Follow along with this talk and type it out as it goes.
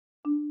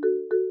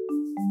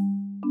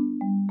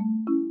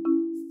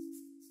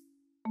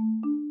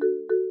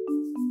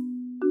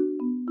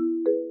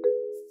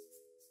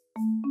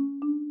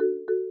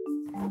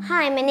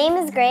Hi, my name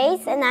is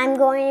Grace, and I'm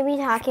going to be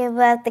talking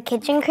about the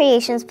Kitchen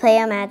Creations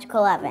Play-Doh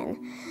Magical Oven.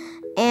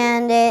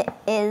 And it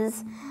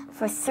is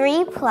for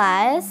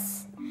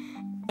 3+,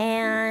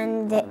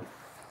 and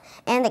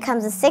it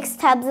comes with 6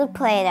 tubs of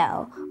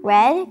Play-Doh: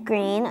 red,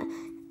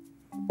 green,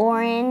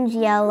 orange,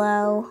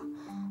 yellow,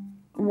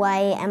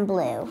 white, and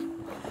blue.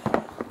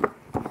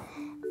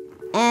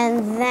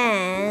 And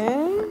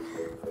then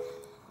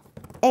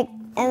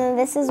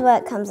this is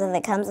what it comes with.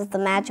 It comes with the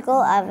magical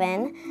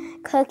oven,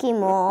 cookie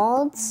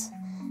molds,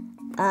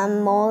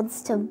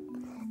 molds to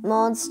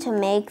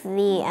make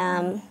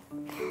the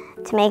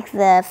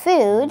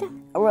food,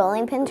 a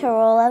rolling pin to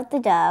roll out the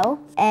dough,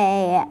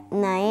 a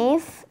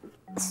knife,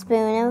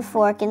 spoon and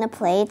fork and a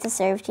plate to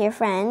serve to your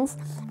friends,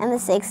 and the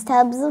 6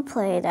 tubs of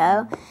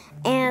Play-Doh,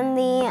 and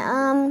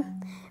the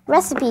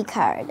recipe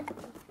card.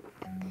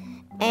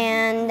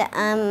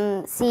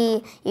 And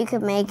see, you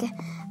could make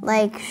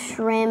like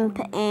shrimp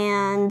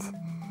and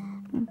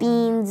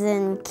beans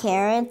and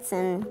carrots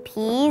and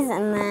peas,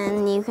 and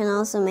then you can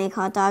also make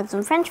hot dogs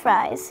and French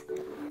fries.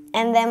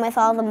 And then with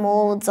all the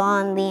molds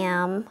on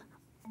the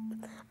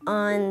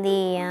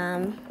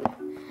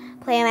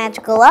Play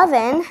Magical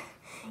Oven,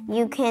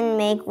 you can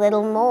make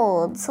little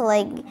molds. So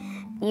like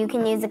you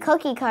can use a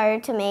cookie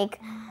cutter to make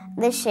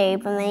the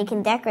shape, and then you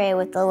can decorate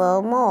with the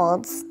little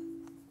molds.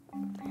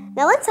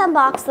 Now let's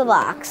unbox the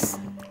box.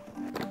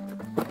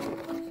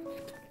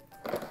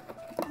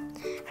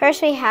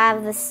 First we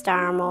have the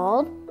star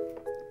mold.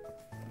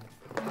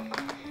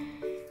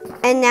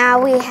 And now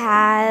we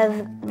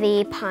have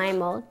the pie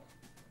mold.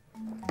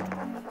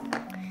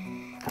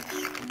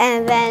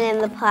 And then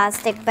in the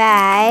plastic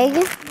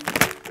bag,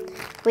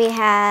 we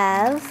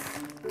have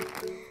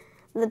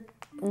the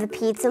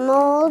pizza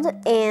mold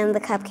and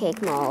the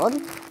cupcake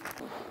mold.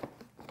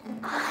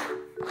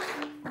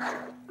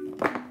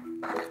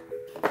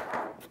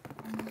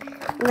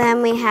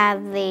 Then we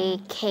have the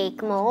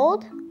cake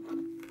mold.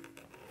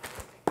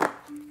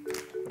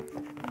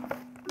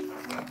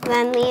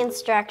 Then the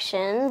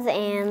instructions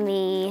and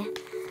the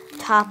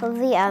top of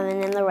the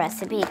oven and the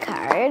recipe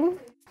card.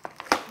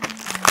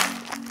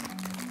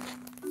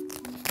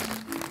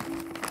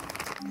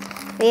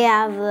 We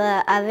have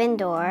the oven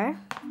door,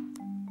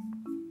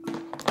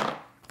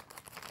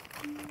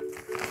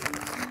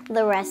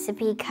 the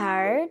recipe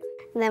card.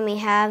 Then we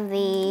have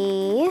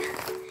the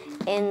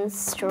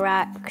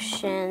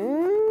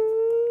instructions.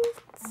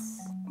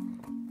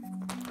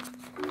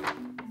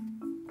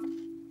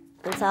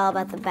 It's all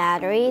about the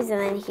batteries, and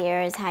then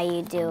here is how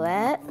you do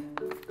it.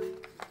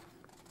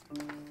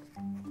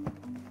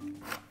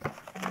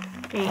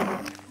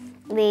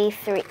 The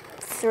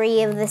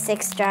three of the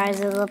 6 jars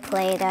of the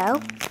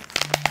Play-Doh.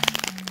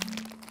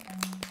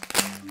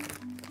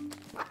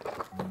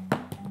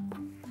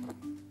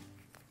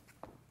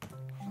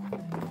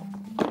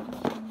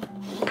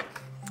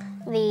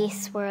 The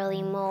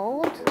swirly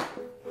mold.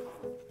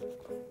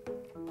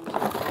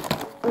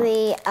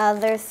 The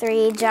other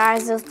 3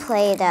 jars of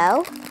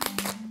Play-Doh.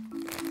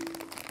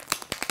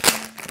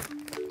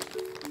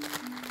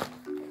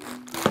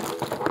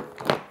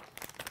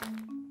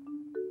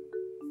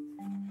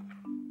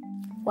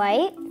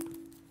 White,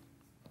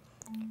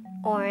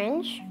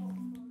 orange,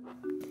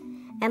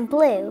 and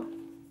blue.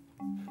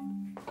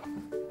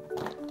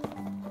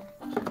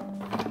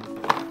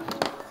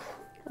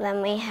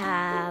 Then we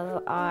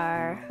have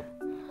our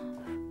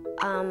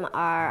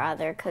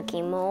other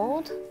cookie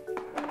mold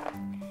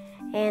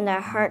and our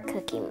heart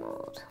cookie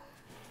mold.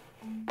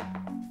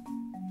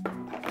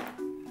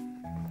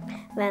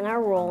 Then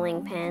our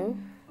rolling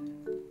pin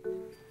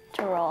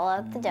to roll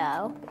out the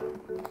dough.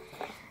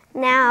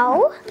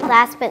 Now,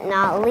 last but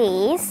not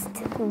least,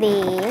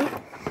 the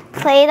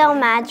Play-Doh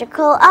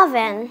Magical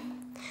Oven.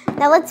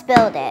 Now let's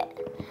build it.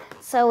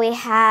 So we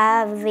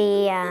have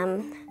the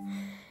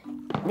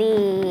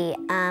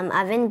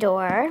oven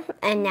door,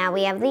 and now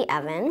we have the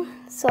oven.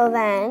 So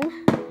then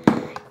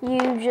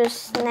you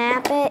just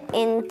snap it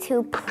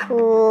into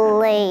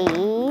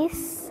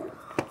place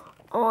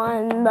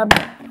on the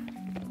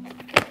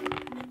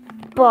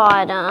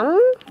bottom.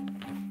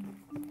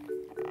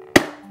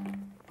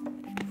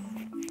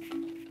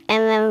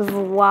 And then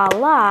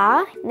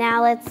voila!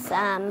 Now let's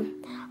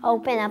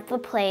open up the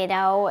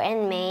Play-Doh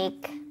and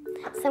make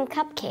some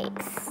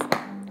cupcakes.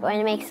 We're going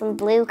to make some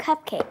blue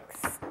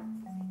cupcakes.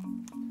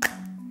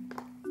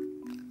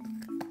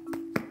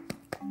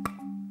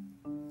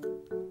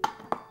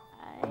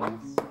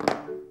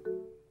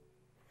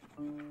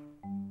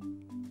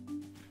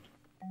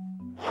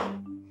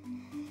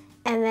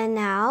 And then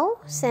now,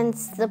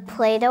 since the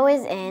Play-Doh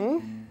is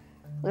in,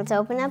 let's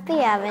open up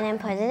the oven and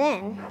put it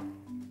in.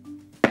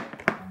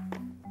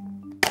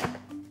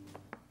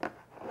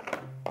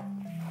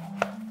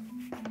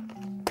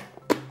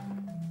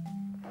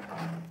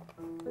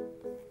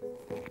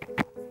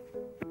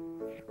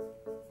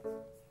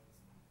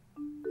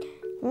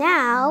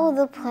 Now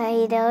the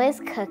Play-Doh is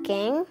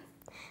cooking,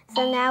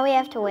 so now we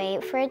have to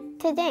wait for it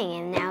to ding,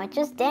 and now it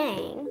just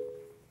dang.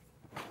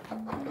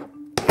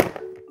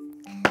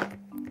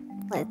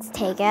 Let's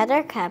take out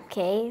our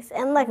cupcakes,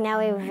 and look, now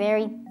we have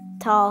very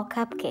tall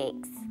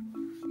cupcakes.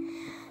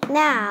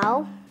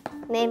 Now,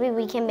 maybe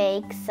we can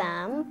make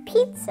some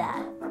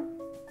pizza.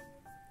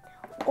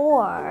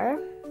 Or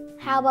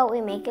how about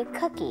we make a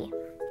cookie?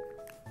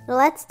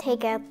 Let's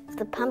take out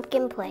the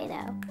pumpkin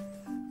Play-Doh.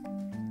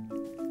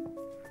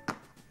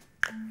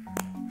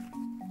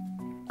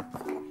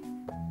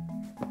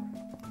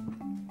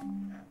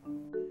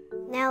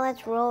 Now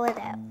let's roll it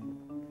out.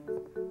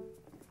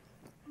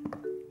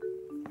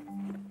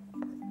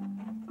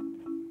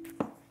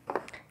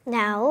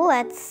 Now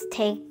let's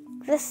take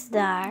the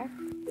star,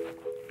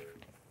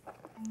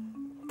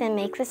 then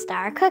make the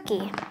star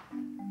cookie.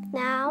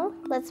 Now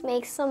let's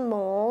make some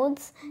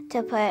molds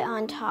to put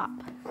on top.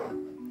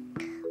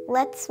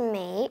 Let's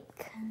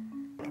make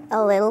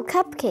a little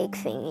cupcake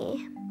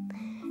thingy.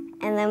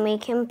 And then we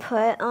can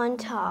put on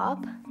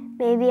top,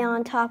 maybe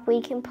on top we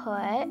can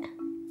put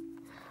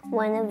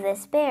one of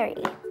this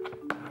berry.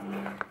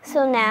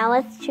 So now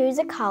let's choose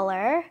a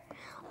color.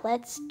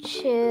 Let's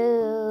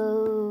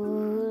choose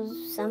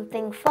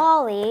something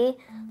fall-y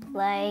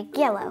like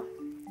yellow.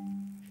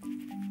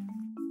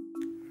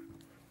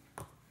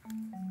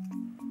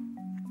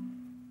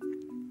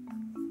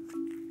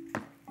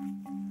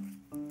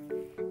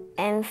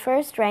 And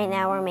first, right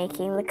now, we're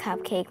making the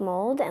cupcake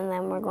mold, and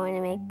then we're going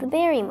to make the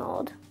berry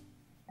mold.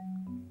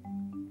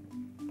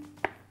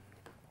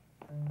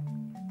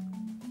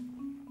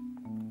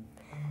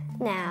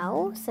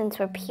 Now, since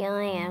we're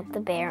peeling out the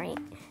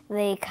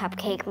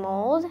cupcake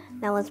mold,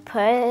 now let's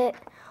put it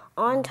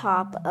on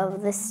top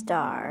of the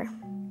star.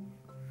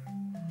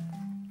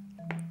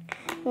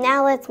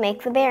 Now let's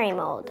make the berry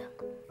mold.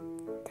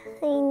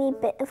 Tiny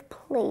bit of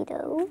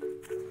Play-Doh.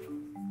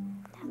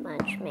 That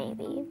much,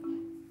 maybe.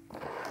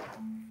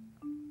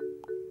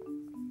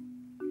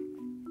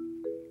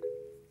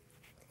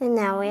 And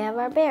now we have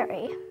our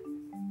berry.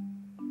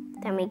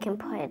 Then we can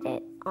put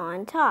it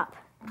on top.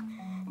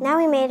 Now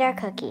we made our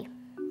cookie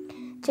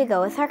to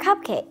go with our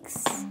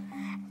cupcakes.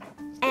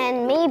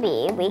 And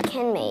maybe we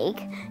can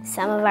make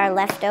some of our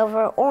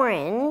leftover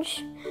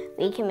orange.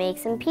 We can make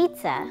some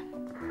pizza.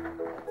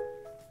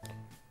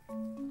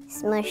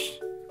 Smush,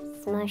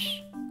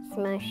 smush,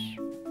 smush.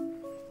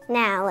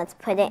 Now let's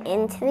put it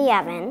into the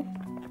oven.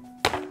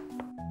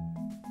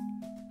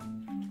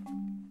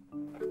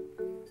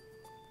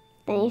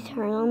 Then you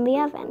turn on the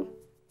oven.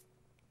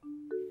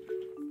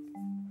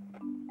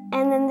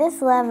 And then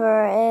this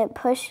lever, it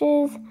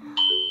pushes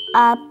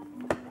up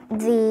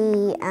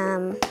the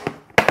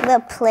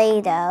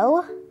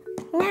Play-Doh.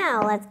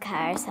 Now let's cut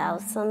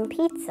ourselves some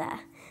pizza.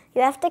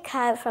 You have to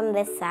cut from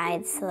this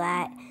side so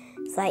that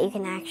you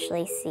can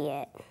actually see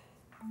it.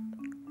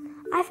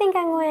 I think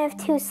I'm going to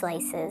have 2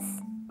 slices.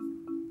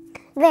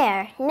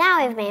 There, now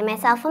I've made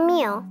myself a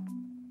meal.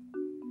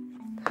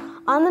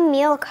 On the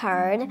meal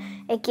card,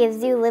 it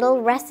gives you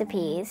little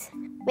recipes.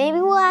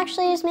 Maybe we'll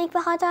actually just make the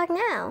hot dog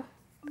now.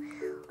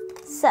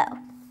 So,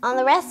 on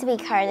the recipe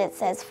card it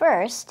says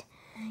first,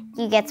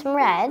 you get some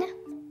bread,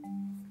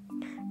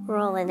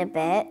 roll it a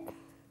bit,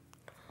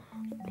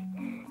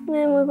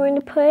 then we're going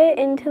to put it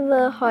into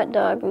the hot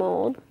dog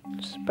mold,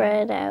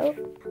 spread it out.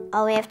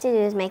 All we have to do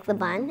is make the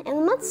bun and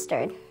the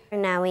mustard.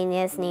 Now we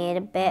just need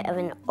a bit of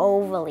an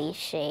ovally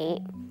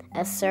shape,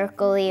 a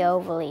circle-y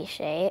ovally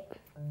shape.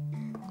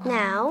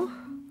 Now,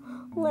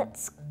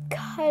 let's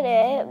cut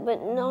it,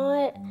 but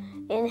not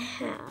in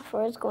half.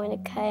 We're just going to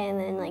cut it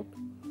and then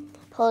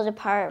pull it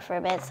apart for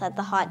a bit so that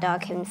the hot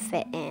dog can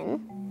fit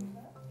in.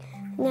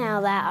 Now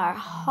that our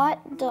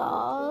hot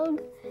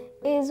dog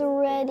is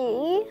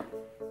ready,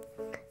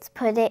 let's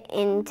put it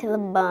into the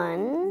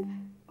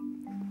bun.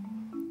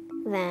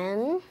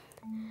 Then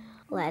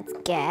let's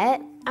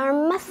get our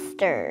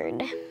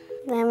mustard.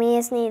 Then we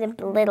just need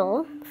a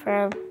little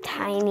for a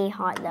tiny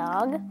hot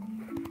dog.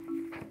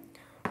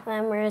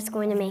 Then we're just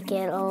going to make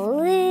it a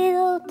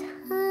little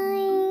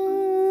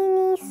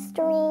tiny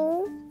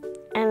string.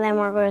 And then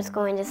we're just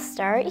going to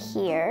start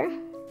here.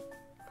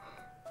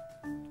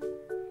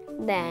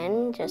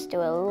 Then just do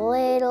a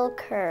little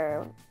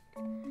curve.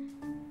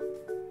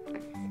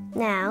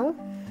 Now,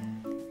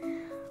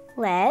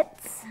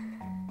 let's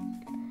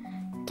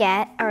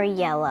get our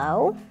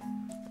yellow.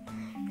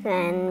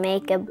 Then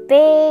make a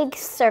big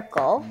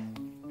circle.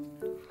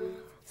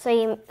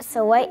 So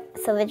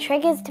the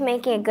trick is to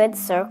making a good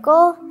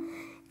circle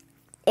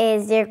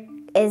is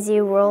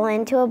you roll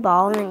into a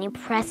ball and then you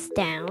press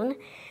down,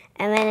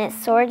 and then it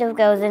sort of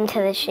goes into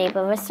the shape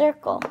of a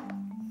circle.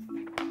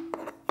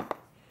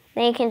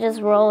 Then you can just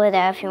roll it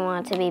out if you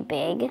want it to be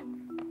big,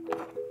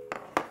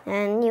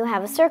 and you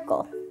have a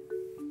circle.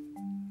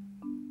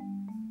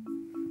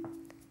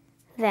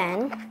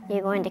 Then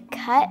you're going to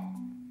cut.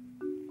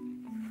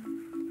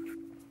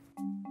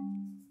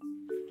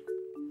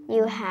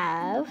 You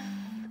have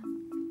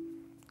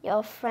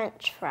your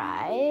French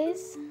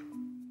fries.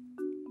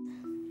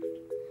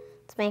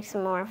 Let's make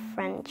some more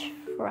French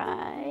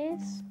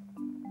fries.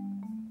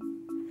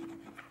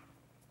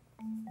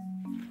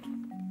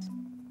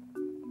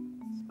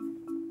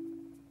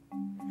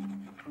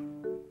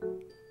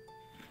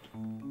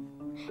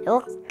 It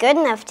looks good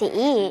enough to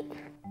eat.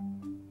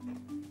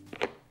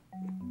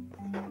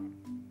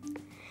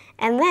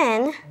 And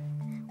then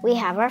we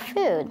have our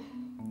food.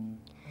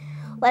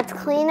 Let's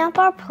clean up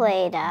our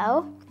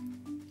Play-Doh.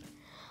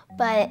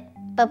 But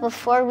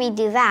before we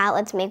do that,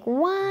 let's make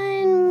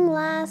one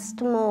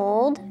last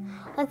mold.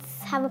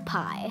 Let's have a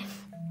pie.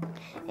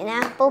 An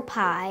apple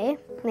pie,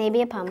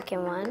 maybe a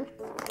pumpkin one.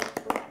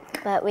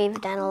 But we've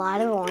done a lot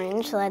of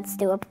orange, so let's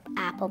do an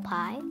apple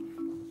pie.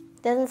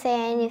 Doesn't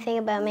say anything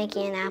about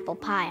making an apple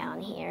pie on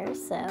here,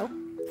 so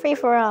free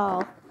for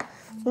all.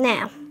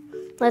 Now,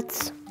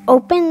 let's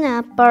open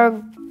up our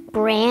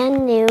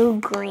brand new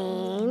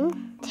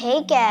green.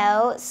 Take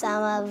out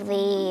some of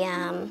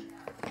the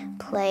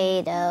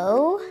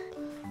Play-Doh.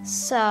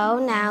 So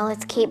now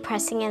let's keep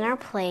pressing in our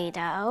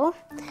Play-Doh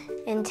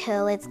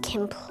until it's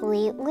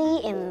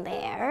completely in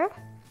there.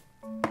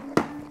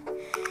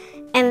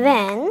 And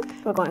then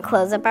we're going to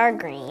close up our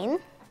green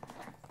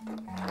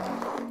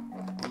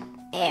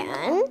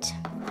and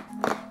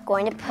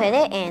going to put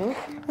it in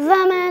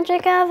the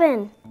magic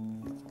oven.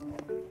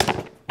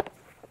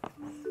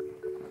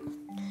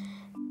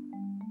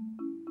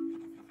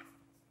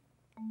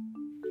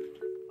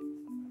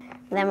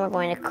 Then we're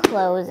going to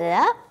close it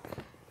up,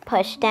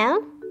 push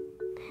down,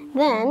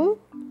 then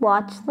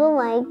watch the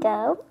light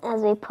go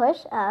as we push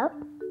up.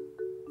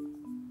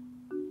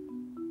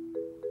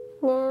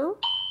 Now,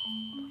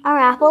 our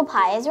apple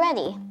pie is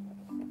ready.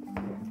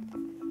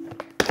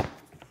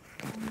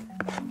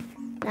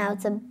 Now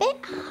it's a bit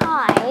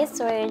high,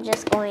 so we're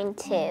just going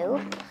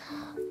to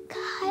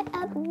cut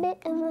a bit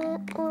of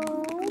it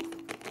off.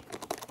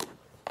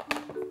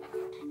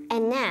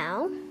 And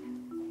now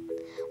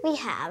we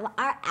have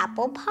our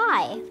apple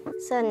pie.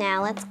 So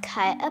now let's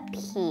cut a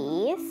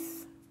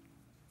piece.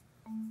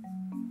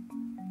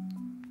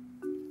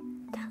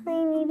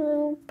 Tiny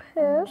little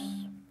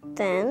piece.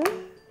 Then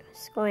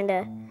just going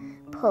to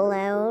pull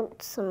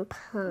out some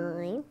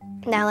pie.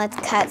 Now let's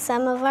cut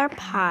some of our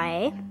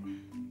pie.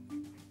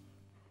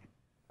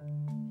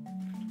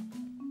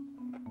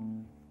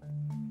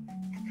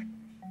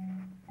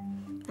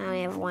 Now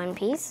we have one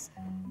piece.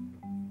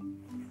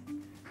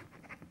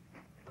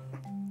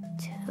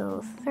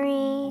 2,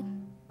 3.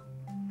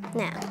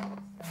 Now,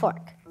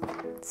 fork,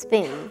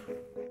 spoon.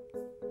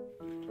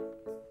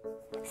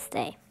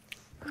 Stay.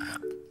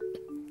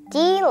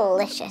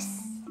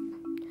 Delicious.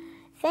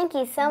 Thank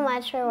you so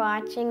much for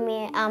watching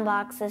me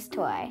unbox this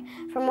toy.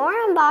 For more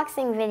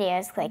unboxing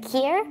videos, click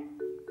here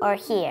or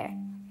here.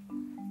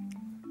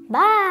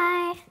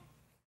 Bye!